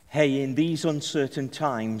Hey, in these uncertain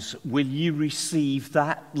times, will you receive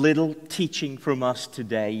that little teaching from us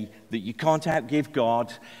today that you can't outgive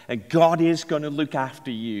God, and God is going to look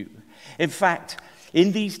after you? In fact,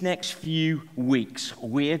 in these next few weeks,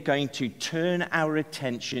 we're going to turn our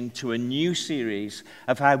attention to a new series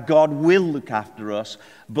of how God will look after us,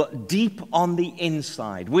 but deep on the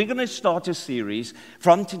inside. We're going to start a series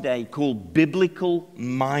from today called Biblical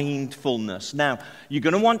Mindfulness. Now, you're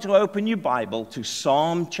going to want to open your Bible to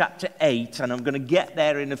Psalm chapter 8, and I'm going to get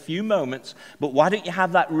there in a few moments, but why don't you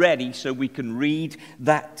have that ready so we can read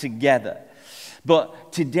that together?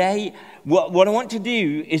 But today, what I want to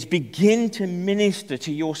do is begin to minister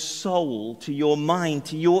to your soul, to your mind,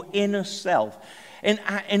 to your inner self. In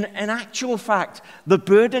actual fact, the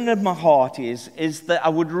burden of my heart is that I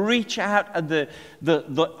would reach out at the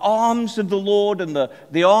arms of the Lord and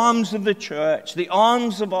the arms of the church, the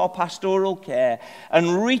arms of our pastoral care,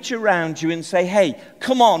 and reach around you and say, hey,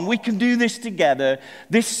 come on, we can do this together.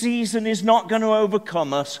 This season is not going to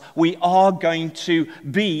overcome us. We are going to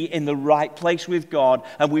be in the right place with God,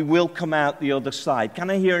 and we will come out the other side.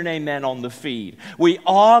 Can I hear an amen on the feed? We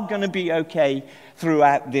are going to be okay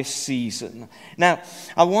throughout this season. Now,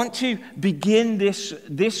 I want to begin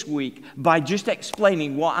this week by just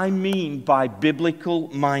explaining what I mean by biblical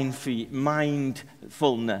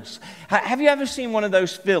mindfulness. Have you ever seen one of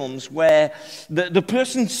those films where the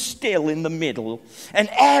person's still in the middle and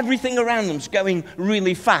everything around them's going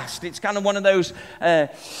really fast? It's kind of one of those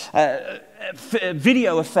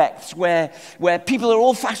video effects where people are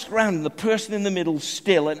all fast around and the person in the middle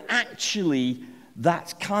still, and actually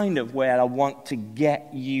that's kind of where I want to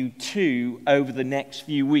get you to over the next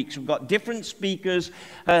few weeks. We've got different speakers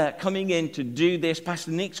coming in to do this.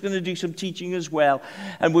 Pastor Nick's going to do some teaching as well.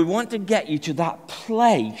 And we want to get you to that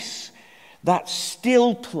place, that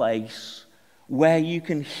still place where you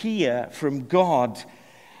can hear from God,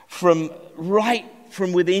 from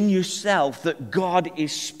within yourself, that God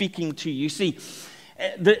is speaking to you. See,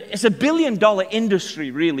 it's a billion-dollar industry,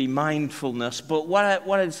 really, mindfulness. But what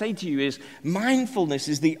I'd say to you is mindfulness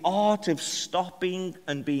is the art of stopping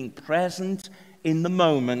and being present in the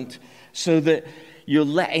moment so that you're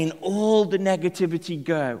letting all the negativity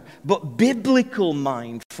go. But biblical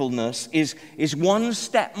mindfulness is one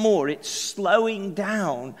step more. It's slowing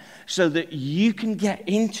down so that you can get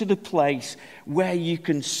into the place where you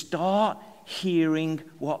can start hearing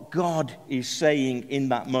what God is saying in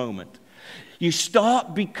that moment. You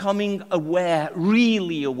start becoming aware,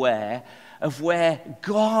 really aware, of where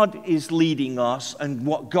God is leading us and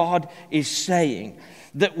what God is saying.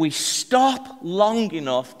 That we stop long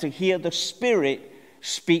enough to hear the Spirit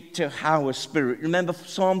speak to our spirit. Remember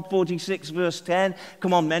Psalm 46, verse 10?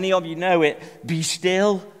 Come on, many of you know it. Be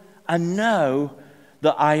still and know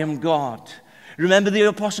that I am God. Remember the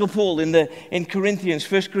Apostle Paul in Corinthians,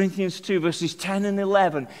 1 Corinthians 2, verses 10 and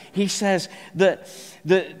 11. He says that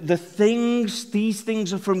these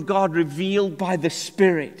things are from God, revealed by the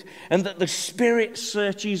Spirit, and that the Spirit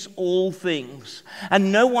searches all things.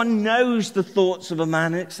 And no one knows the thoughts of a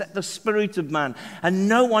man except the Spirit of man. And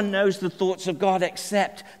no one knows the thoughts of God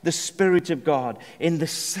except the Spirit of God. In the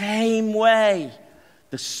same way,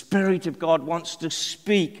 the Spirit of God wants to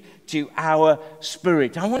speak to our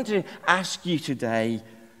spirit. I want to ask you today,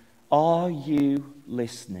 are you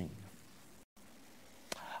listening?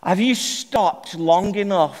 Have you stopped long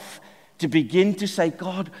enough to begin to say,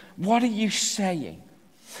 God, what are you saying?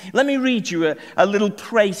 Let me read you a little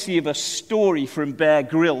précis of a story from Bear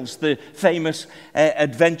Grylls, the famous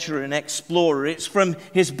adventurer and explorer. It's from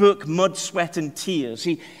his book, Mud, Sweat and Tears.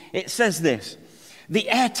 It says this: the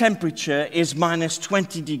air temperature is minus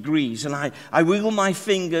 20 degrees, and I wiggle my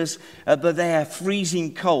fingers, but they are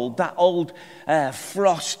freezing cold. That old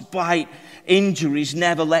frostbite injuries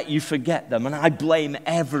never let you forget them, and I blame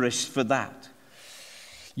Everest for that.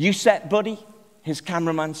 You set, buddy? His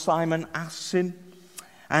cameraman Simon asks him,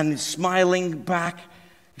 and smiling back,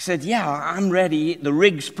 he said, yeah, I'm ready. The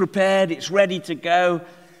rig's prepared. It's ready to go.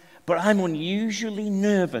 But I'm unusually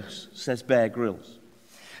nervous, says Bear Grylls.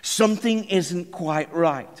 Something isn't quite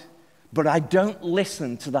right, but I don't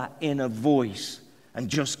listen to that inner voice and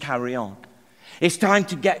just carry on. It's time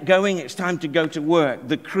to get going. It's time to go to work.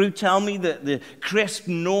 The crew tell me that the crisp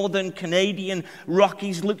northern Canadian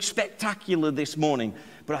Rockies look spectacular this morning,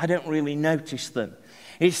 but I don't really notice them.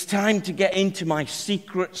 It's time to get into my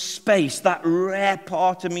secret space, that rare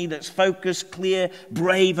part of me that's focused, clear,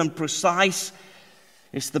 brave, and precise.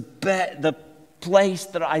 It's the place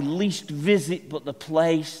that I least visit, but the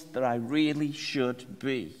place that I really should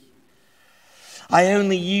be. I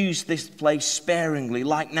only use this place sparingly,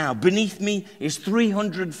 like now. Beneath me is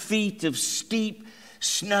 300 feet of steep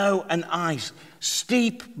snow and ice,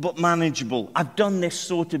 steep but manageable. I've done this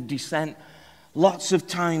sort of descent lots of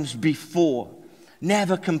times before,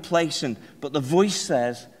 never complacent, but the voice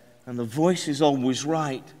says, and the voice is always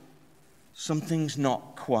right, something's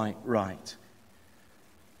not quite right.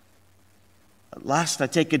 At last I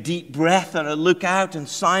take a deep breath and I look out, and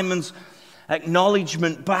Simon's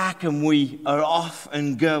acknowledgement back, and we are off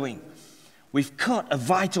and going. We've cut a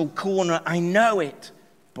vital corner. I know it,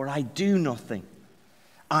 but I do nothing.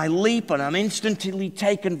 I leap and I'm instantly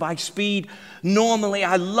taken by speed. Normally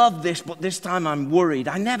I love this, but this time I'm worried.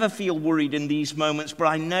 I never feel worried in these moments, but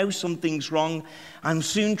I know something's wrong. I'm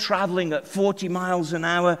soon traveling at 40 miles an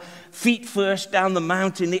hour, feet first down the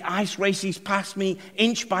mountain. The ice races past me,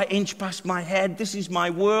 inch by inch past my head. This is my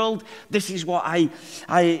world. This is what I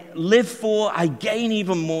live for. I gain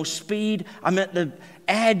even more speed. I'm at the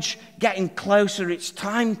edge, getting closer. It's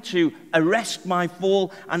time to arrest my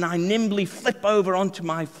fall, and I nimbly flip over onto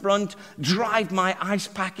my front, drive my ice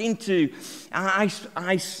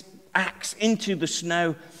axe into the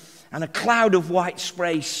snow, and a cloud of white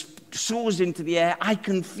spray soars into the air. I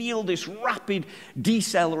can feel this rapid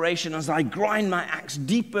deceleration as I grind my axe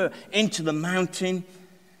deeper into the mountain.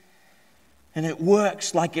 And it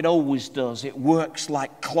works like it always does. It works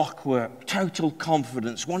like clockwork, total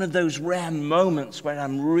confidence, one of those rare moments where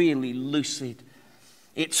I'm really lucid.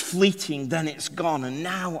 It's fleeting, then it's gone, and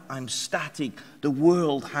now I'm static. The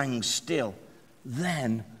world hangs still.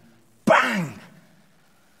 Then, bang!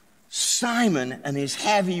 Simon and his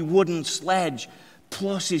heavy wooden sledge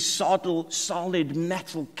plus his solid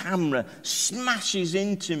metal camera smashes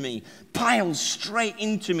into me, piles straight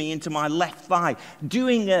into me, into my left thigh,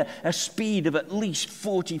 doing a speed of at least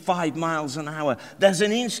 45 miles an hour. There's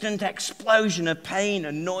an instant explosion of pain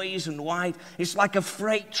and noise and white. It's like a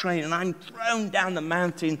freight train, and I'm thrown down the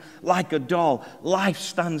mountain like a doll. Life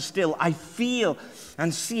stands still. I feel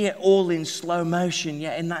and see it all in slow motion,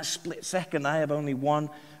 yet in that split second I have only one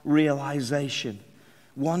realization.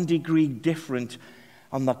 1 degree different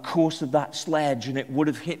on the course of that sledge, and it would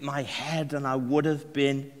have hit my head and I would have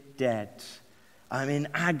been dead. I'm in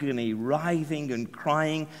agony, writhing and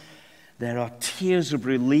crying. There are tears of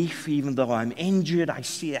relief, even though I'm injured. I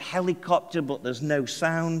see a helicopter, but there's no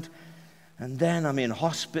sound. And then I'm in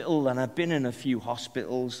hospital, and I've been in a few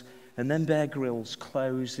hospitals. And then Bear Grylls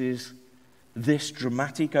closes this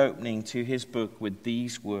dramatic opening to his book with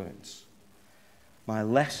these words: "My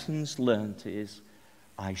lessons learned is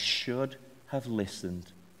I should have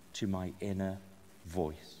listened to my inner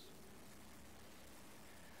voice."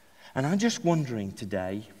 And I'm just wondering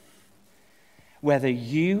today whether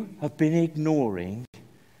you have been ignoring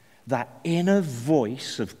that inner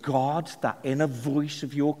voice of God, that inner voice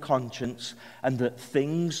of your conscience, and that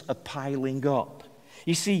things are piling up.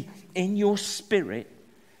 You see, in your spirit,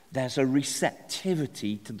 there's a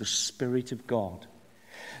receptivity to the Spirit of God.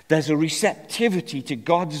 There's a receptivity to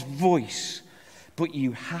God's voice. But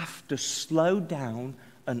you have to slow down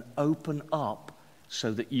and open up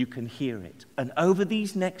so that you can hear it. And over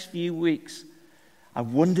these next few weeks, I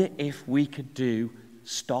wonder if we could do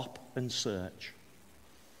stop and search.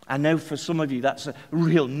 I know for some of you that's a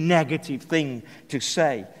real negative thing to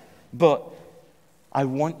say, but I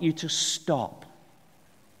want you to stop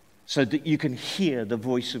so that you can hear the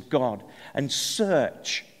voice of God and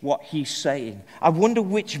search what he's saying. I wonder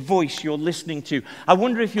which voice you're listening to. I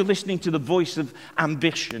wonder if you're listening to the voice of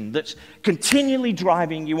ambition that's continually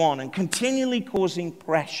driving you on and continually causing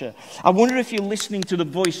pressure. I wonder if you're listening to the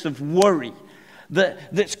voice of worry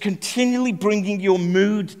that's continually bringing your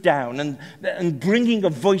mood down and bringing a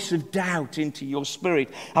voice of doubt into your spirit.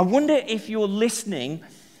 I wonder if you're listening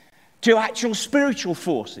to actual spiritual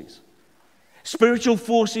forces. Spiritual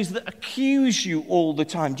forces that accuse you all the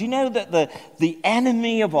time. Do you know that the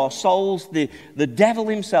enemy of our souls, the devil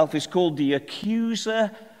himself, is called the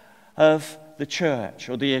accuser of the church,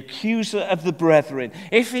 or the accuser of the brethren?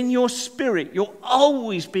 If in your spirit you're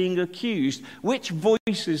always being accused, which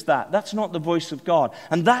voice is that? That's not the voice of God.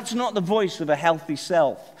 And that's not the voice of a healthy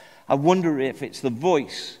self. I wonder if it's the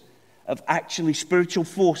voice of actually spiritual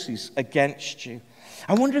forces against you.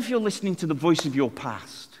 I wonder if you're listening to the voice of your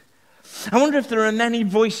past. I wonder if there are many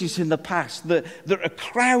voices in the past that are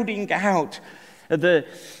crowding out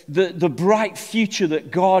the bright future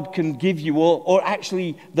that God can give you, or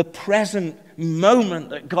actually the present moment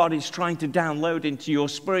that God is trying to download into your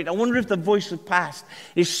spirit. I wonder if the voice of past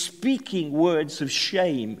is speaking words of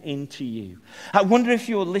shame into you. I wonder if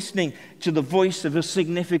you're listening to the voice of a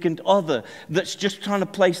significant other that's just trying to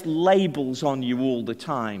place labels on you all the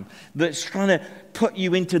time, that's trying to put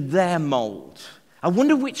you into their mold. I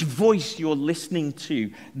wonder which voice you're listening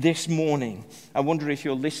to this morning. I wonder if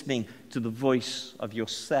you're listening to the voice of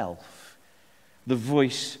yourself, the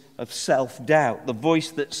voice of self-doubt, the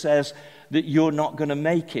voice that says that you're not going to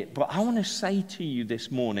make it. But I want to say to you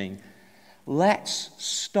this morning, let's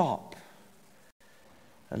stop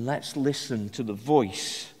and let's listen to the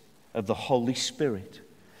voice of the Holy Spirit.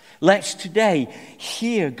 Let's today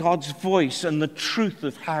hear God's voice and the truth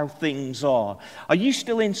of how things are. Are you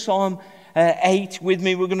still in Psalm 8 with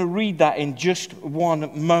me? We're going to read that in just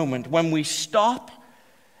one moment. When we stop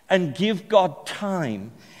and give God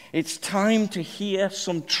time, it's time to hear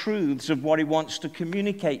some truths of what he wants to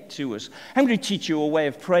communicate to us. I'm going to teach you a way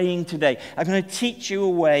of praying today. I'm going to teach you a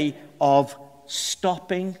way of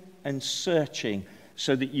stopping and searching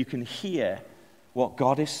so that you can hear what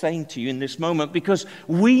God is saying to you in this moment, because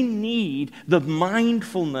we need the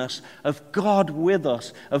mindfulness of God with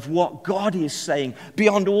us, of what God is saying,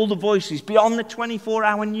 beyond all the voices, beyond the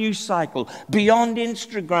 24-hour news cycle, beyond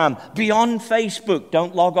Instagram, beyond Facebook.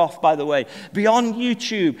 Don't log off, by the way. Beyond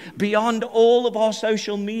YouTube, beyond all of our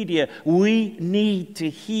social media. We need to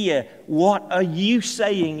hear, what are you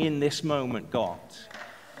saying in this moment, God?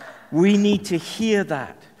 We need to hear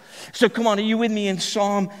that. So come on, are you with me in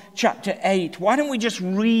Psalm chapter 8? Why don't we just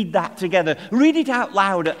read that together? Read it out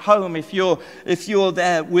loud at home if you're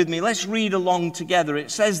there with me. Let's read along together.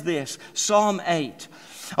 It says this, Psalm 8.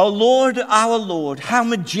 O Lord, our Lord, how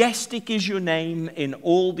majestic is your name in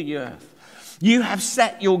all the earth. You have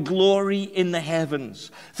set your glory in the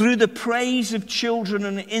heavens. Through the praise of children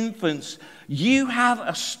and infants, you have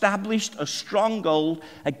established a stronghold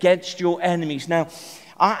against your enemies. Now,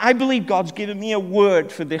 I believe God's given me a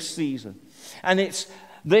word for this season. And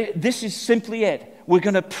this is simply it. We're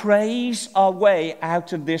going to praise our way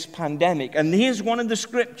out of this pandemic. And here's one of the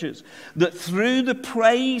scriptures, that through the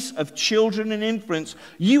praise of children and infants,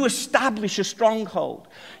 you establish a stronghold.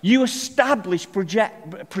 You establish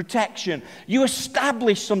protection. You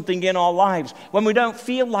establish something in our lives. When we don't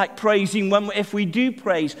feel like praising, if we do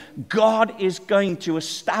praise, God is going to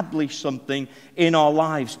establish something in our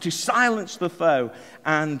lives to silence the foe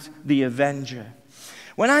and the avenger.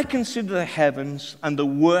 When I consider the heavens and the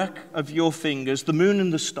work of your fingers, the moon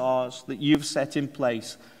and the stars that you've set in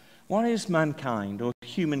place, what is mankind or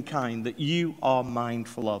humankind that you are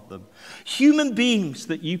mindful of them? Human beings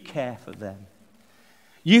that you care for them.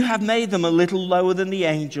 You have made them a little lower than the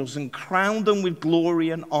angels and crowned them with glory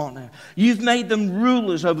and honor. You've made them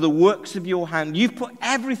rulers over the works of your hand. You've put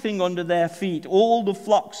everything under their feet, all the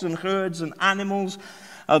flocks and herds and animals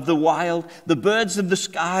of the wild, the birds of the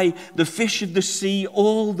sky, the fish of the sea,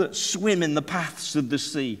 all that swim in the paths of the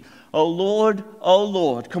sea. O Lord,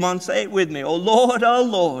 come on, say it with me. O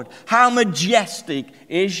Lord, how majestic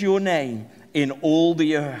is your name in all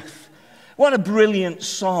the earth. What a brilliant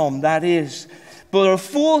psalm that is. But there are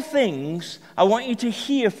 4 things I want you to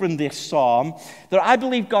hear from this psalm that I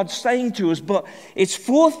believe God's saying to us, but it's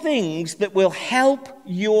 4 things that will help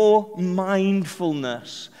your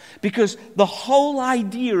mindfulness. Because the whole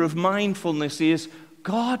idea of mindfulness is,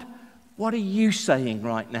 God, what are you saying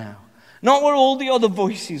right now? Not what all the other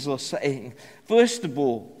voices are saying. First of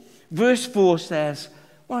all, verse 4 says,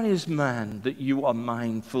 what is man that you are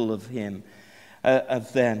mindful of him,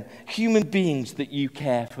 of them? Human beings that you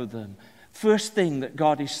care for them. First thing that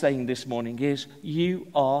God is saying this morning is, you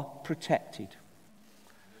are protected.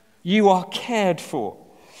 You are cared for.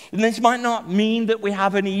 And this might not mean that we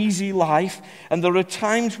have an easy life, and there are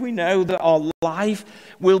times we know that our life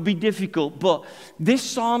will be difficult, but this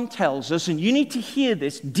psalm tells us, and you need to hear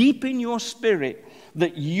this deep in your spirit,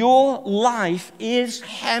 that your life is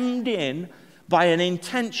hemmed in by an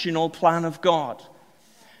intentional plan of God.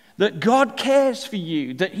 That God cares for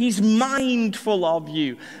you, that he's mindful of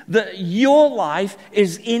you, that your life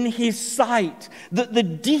is in his sight, that the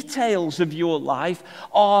details of your life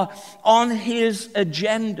are on his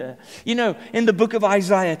agenda. You know, in the book of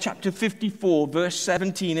Isaiah, chapter 54, verse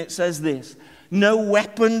 17, it says this, no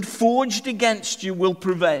weapon forged against you will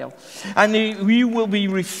prevail, and you will be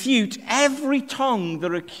refute every tongue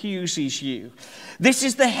that accuses you. This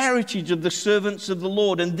is the heritage of the servants of the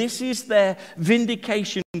Lord, and this is their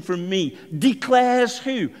vindication from me. Declares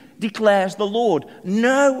who? Declares the Lord.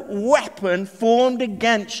 No weapon formed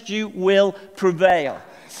against you will prevail.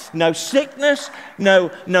 No sickness, no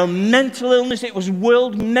mental illness. It was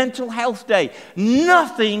World Mental Health Day.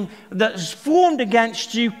 Nothing that's formed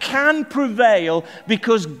against you can prevail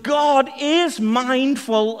because God is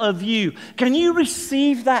mindful of you. Can you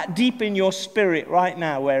receive that deep in your spirit right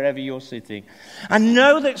now, wherever you're sitting? I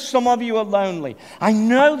know that some of you are lonely. I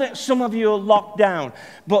know that some of you are locked down.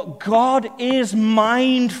 But God is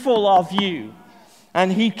mindful of you,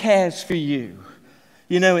 and he cares for you.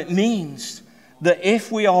 It means that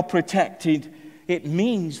if we are protected, it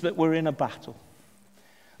means that we're in a battle.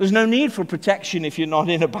 There's no need for protection if you're not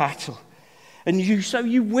in a battle. So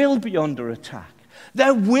you will be under attack.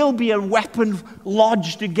 There will be a weapon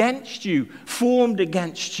lodged against you, formed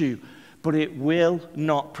against you, but it will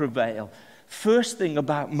not prevail. First thing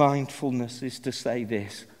about mindfulness is to say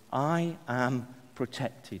this: I am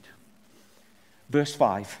protected. Verse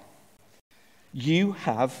 5. You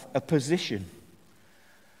have a position.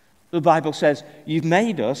 The Bible says, you've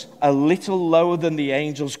made us a little lower than the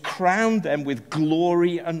angels, crowned them with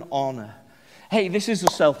glory and honor. Hey, this is a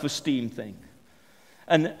self-esteem thing.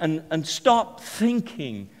 And stop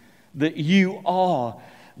thinking that you are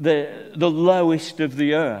the lowest of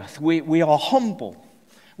the earth. We are humble.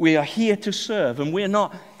 We are here to serve, and we're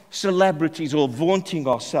not celebrities or vaunting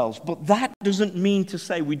ourselves. But that doesn't mean to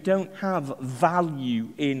say we don't have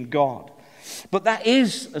value in God. But that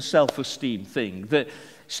is a self-esteem thing. That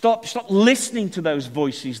Stop listening to those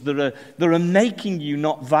voices that are making you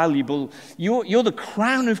not valuable. You're the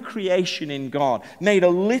crown of creation in God, made a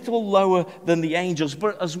little lower than the angels.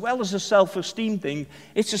 But as well as a self-esteem thing,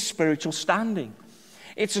 it's a spiritual standing.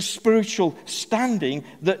 It's a spiritual standing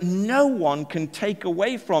that no one can take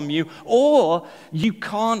away from you, or you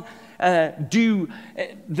can't do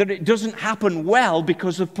that. It doesn't happen well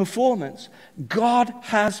because of performance. God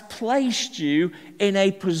has placed you in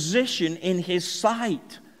a position in His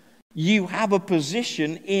sight. You have a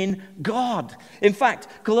position in God. In fact,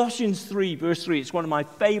 Colossians 3, verse 3, it's one of my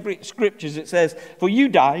favorite scriptures. It says, for you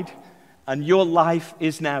died, and your life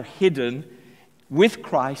is now hidden with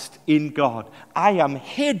Christ in God. I am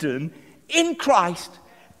hidden in Christ,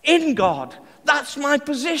 in God. That's my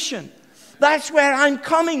position. That's where I'm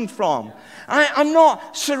coming from. I'm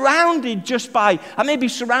not surrounded I may be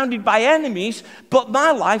surrounded by enemies, but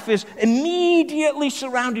my life is immediately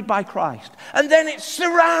surrounded by Christ. And then it's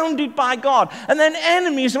surrounded by God. And then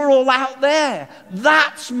enemies are all out there.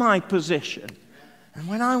 That's my position. And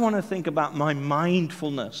when I want to think about my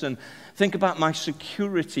mindfulness and think about my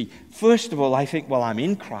security, first of all, I think, well, I'm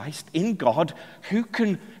in Christ, in God. Who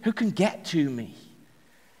can get to me?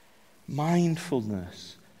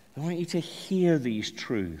 Mindfulness. I want you to hear these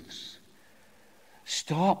truths.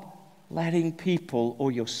 Stop letting people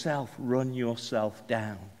or yourself run yourself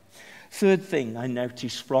down. Third thing I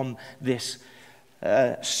notice from this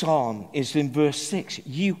psalm is in verse 6.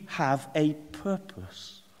 You have a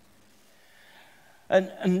purpose.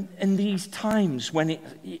 And in these times when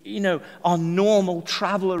our normal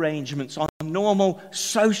travel arrangements, our normal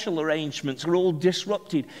social arrangements are all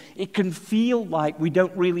disrupted, it can feel like we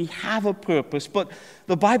don't really have a purpose. But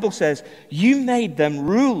the Bible says, you made them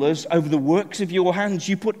rulers over the works of your hands.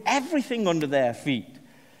 You put everything under their feet.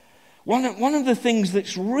 One of the things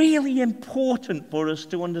that's really important for us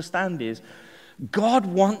to understand is God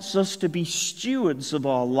wants us to be stewards of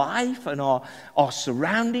our life and our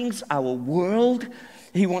surroundings, our world.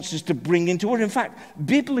 He wants us to bring into order. In fact,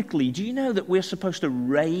 biblically, do you know that we're supposed to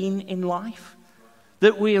reign in life?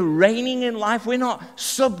 That we are reigning in life. We're not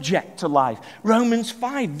subject to life. Romans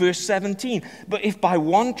 5, verse 17. But if by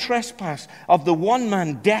one trespass of the one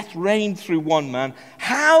man death reigned through one man,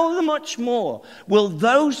 how much more will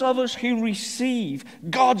those of us who receive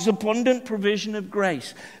God's abundant provision of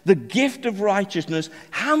grace, the gift of righteousness,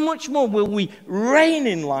 how much more will we reign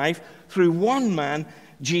in life through one man,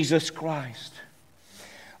 Jesus Christ?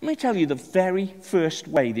 Let me tell you the very first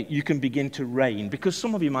way that you can begin to reign, because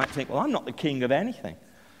some of you might think, well, I'm not the king of anything.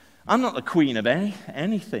 I'm not the queen of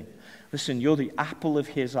anything. Listen, you're the apple of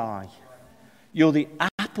His eye. You're the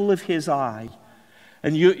apple of His eye.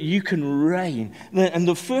 And you can reign. And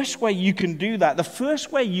the first way you can do that, the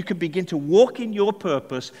first way you can begin to walk in your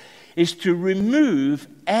purpose is to remove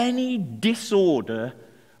any disorder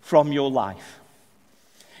from your life.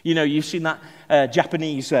 You know, you've seen that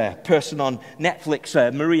Japanese person on Netflix,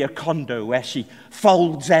 Maria Kondo, where she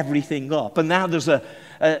folds everything up. And now there's a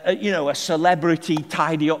celebrity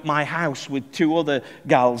tidy up my house with two other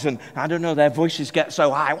gals. And I don't know, their voices get so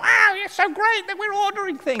high. Wow, you're so great that we're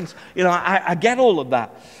ordering things. I get all of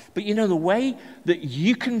that. But the way that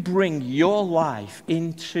you can bring your life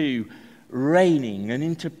into reigning and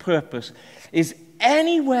into purpose is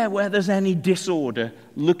anywhere where there's any disorder,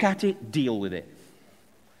 look at it, deal with it.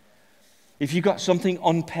 If you've got something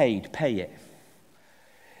unpaid, pay it.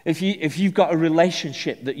 If you've got a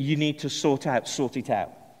relationship that you need to sort it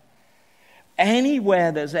out.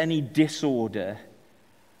 Anywhere there's any disorder,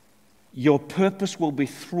 your purpose will be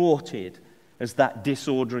thwarted as that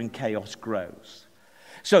disorder and chaos grows.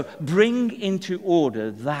 So bring into order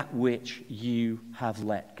that which you have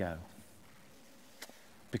let go.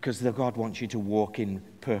 Because God wants you to walk in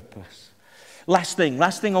purpose. Last thing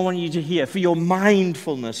I want you to hear, for your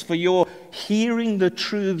mindfulness, for your hearing the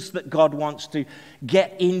truths that God wants to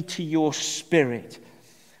get into your spirit.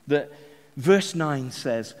 That verse 9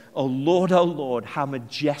 says, oh Lord, how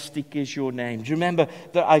majestic is your name. Do you remember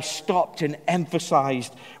that I stopped and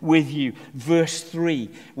emphasized with you verse 3,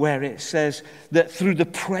 where it says that through the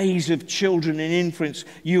praise of children and infants,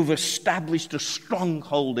 you've established a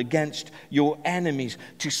stronghold against your enemies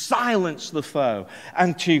to silence the foe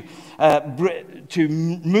and to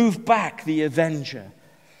move back the avenger.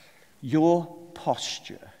 Your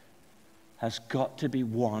posture has got to be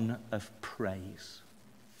one of praise.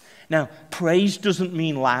 Now, praise doesn't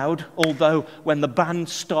mean loud, although when the band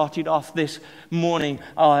started off this morning,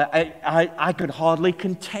 I could hardly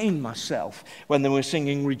contain myself when they were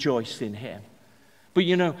singing Rejoice in Him. But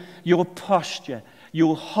you know, your posture,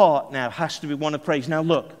 your heart now has to be one of praise. Now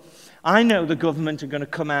look, I know the government are going to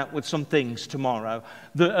come out with some things tomorrow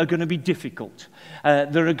that are going to be difficult,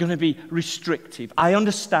 that are going to be restrictive. I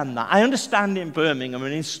understand that. I understand in Birmingham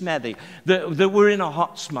and in Smethwick that we're in a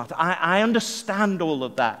hot spot. I understand all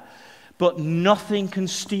of that. But nothing can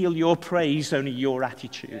steal your praise, only your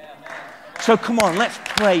attitude. So come on, let's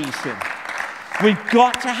praise Him. We've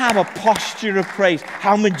got to have a posture of praise.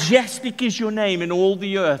 How majestic is your name in all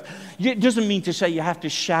the earth. It doesn't mean to say you have to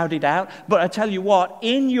shout it out, but I tell you what,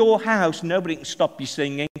 in your house, nobody can stop you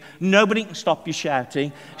singing. Nobody can stop you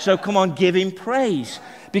shouting. So come on, give Him praise.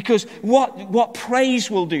 Because what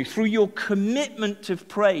praise will do, through your commitment to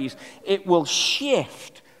praise, it will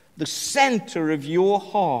shift the center of your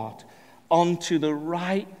heart onto the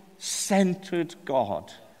right-centered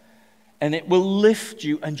God. And it will lift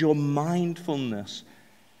you and your mindfulness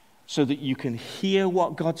so that you can hear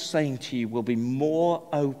what God's saying to you, will be more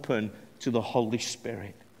open to the Holy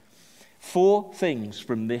Spirit. 4 things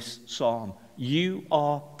from this psalm. You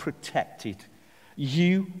are protected.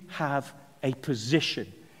 You have a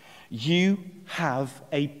position. You have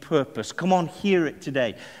a purpose. Come on, hear it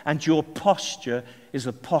today. And your posture is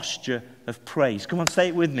a posture of praise. Come on, say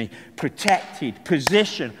it with me. Protected,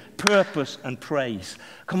 position, purpose, and praise.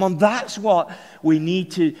 Come on, that's what we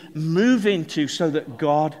need to move into so that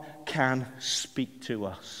God can speak to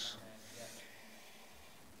us.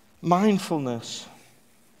 Mindfulness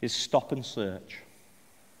is stop and search.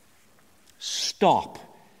 Stop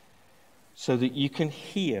so that you can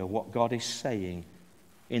hear what God is saying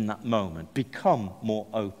in that moment. Become more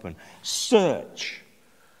open. Search.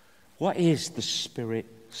 What is the Spirit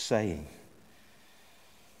saying?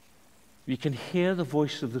 You can hear the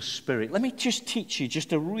voice of the Spirit. Let me just teach you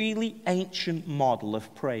just a really ancient model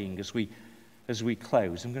of praying as we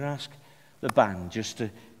close. I'm going to ask the band just to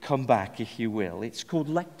come back, if you will. It's called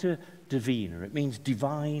Lectio Divina. It means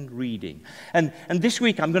divine reading. And this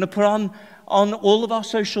week I'm going to put on all of our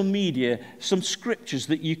social media some scriptures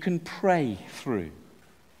that you can pray through.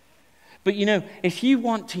 But you know, if you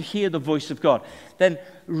want to hear the voice of God, then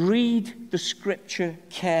read the scripture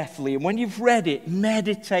carefully. And when you've read it,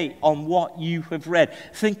 meditate on what you have read,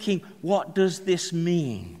 thinking, what does this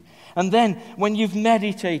mean? And then, when you've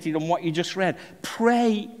meditated on what you just read,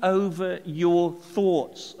 pray over your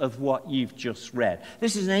thoughts of what you've just read.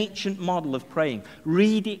 This is an ancient model of praying.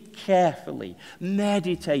 Read it carefully.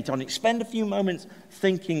 Meditate on it. Spend a few moments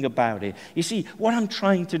thinking about it. You see, what I'm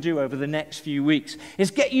trying to do over the next few weeks is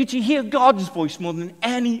get you to hear God's voice more than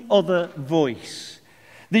any other voice.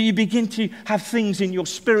 That you begin to have things in your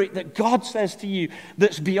spirit that God says to you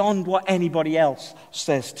that's beyond what anybody else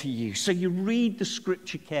says to you. So you read the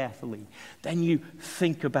scripture carefully. Then you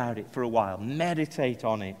think about it for a while. Meditate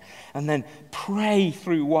on it. And then pray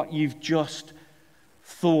through what you've just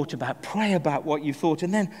thought about. Pray about what you thought.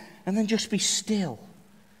 And then just be still.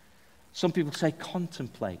 Some people say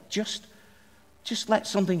contemplate. Just let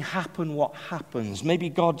something happen what happens. Maybe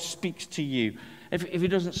God speaks to you. If He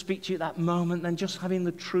doesn't speak to you at that moment, then just having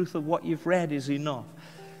the truth of what you've read is enough.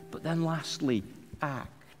 But then lastly,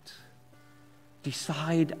 act.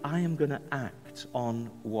 Decide, I am going to act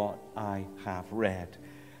on what I have read.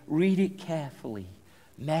 Read it carefully.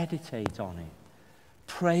 Meditate on it.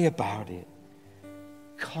 Pray about it.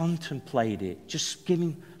 Contemplate it. Just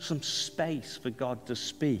giving some space for God to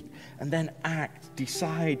speak. And then act.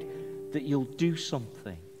 Decide that you'll do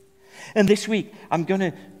something. And this week, I'm going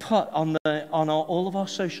to put on all of our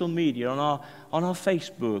social media, on our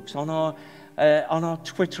Facebooks, on our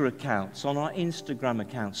Twitter accounts, on our Instagram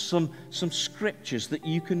accounts, some scriptures that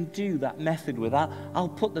you can do that method with. I'll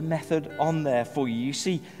put the method on there for you. You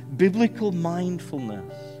see, biblical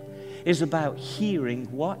mindfulness is about hearing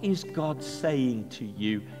what is God saying to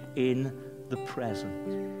you in the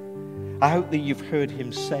present. I hope that you've heard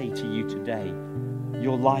Him say to you today,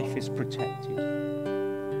 your life is protected.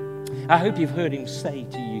 I hope you've heard him say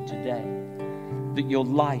to you today that your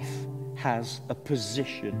life has a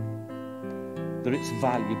position, that it's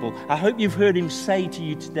valuable. I hope you've heard him say to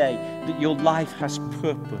you today that your life has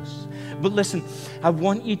purpose. But listen, I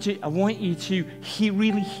want you to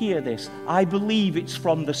really hear this. I believe it's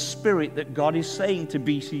from the Spirit that God is saying to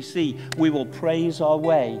BCC, we will praise our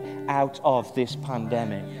way out of this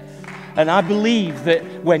pandemic. And I believe that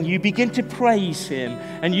when you begin to praise him,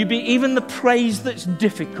 and even the praise that's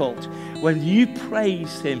difficult, when you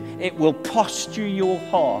praise him, it will posture your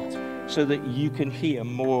heart so that you can hear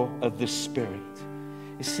more of the Spirit.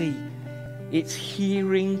 You see, it's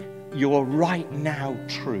hearing your right now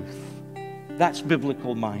truth. That's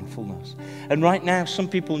biblical mindfulness. And right now, some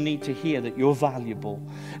people need to hear that you're valuable.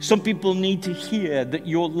 Some people need to hear that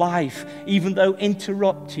your life, even though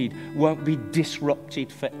interrupted, won't be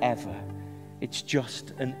disrupted forever. It's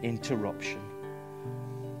just an interruption.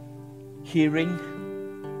 Hearing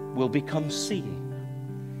will become seeing.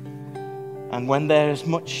 And when there is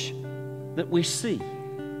much that we see,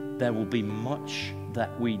 there will be much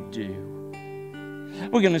that we do.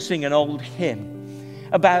 We're going to sing an old hymn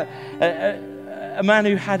about a man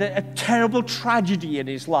who had a terrible tragedy in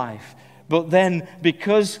his life, but then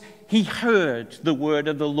because he heard the word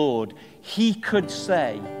of the Lord, he could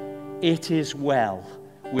say, "It is well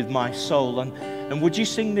with my soul." And would you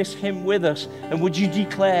sing this hymn with us? And would you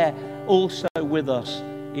declare also with us,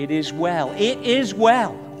 "It is well, it is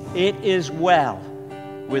well, it is well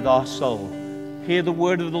with our soul." Hear the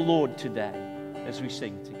word of the Lord today as we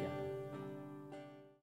sing together.